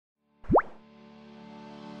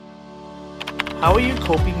How are you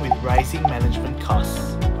coping with rising management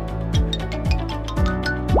costs?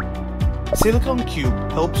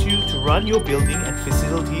 SiliconCube helps you to run your building and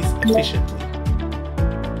facilities efficiently.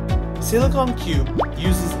 SiliconCube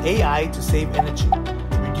uses AI to save energy,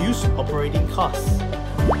 reduce operating costs.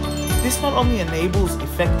 This not only enables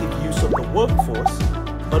effective use of the workforce,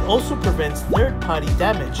 but also prevents third-party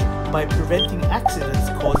damage by preventing accidents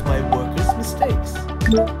caused by workers' mistakes.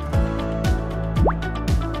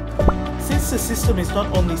 Since the system is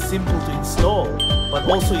not only simple to install, but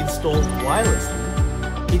also installed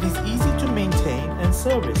wirelessly, it is easy to maintain and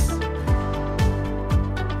service.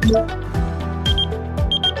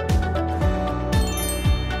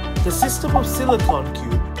 The system of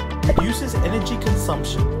SiliconCube reduces energy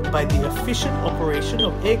consumption by the efficient operation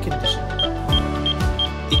of air conditioning.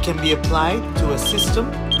 It can be applied to a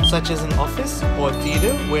system such as an office or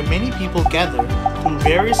theater where many people gather through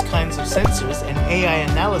various kinds of sensors and AI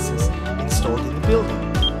analysis installed in the building.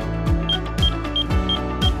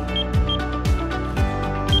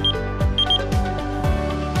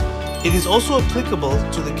 It is also applicable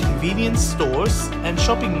to the convenience stores and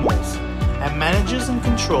shopping malls, and manages and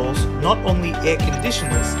controls not only air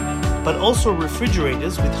conditioners, but also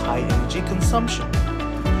refrigerators with high energy consumption.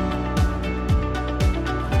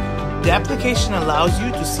 The application allows you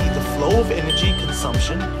to see the flow of energy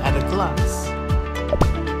consumption at a glance.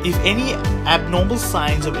 If any abnormal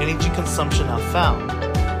signs of energy consumption are found,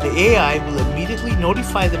 the AI will immediately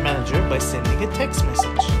notify the manager by sending a text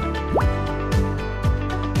message.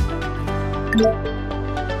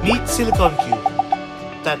 Meet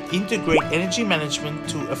SiliconCube that integrate energy management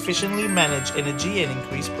to efficiently manage energy and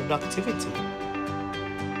increase productivity.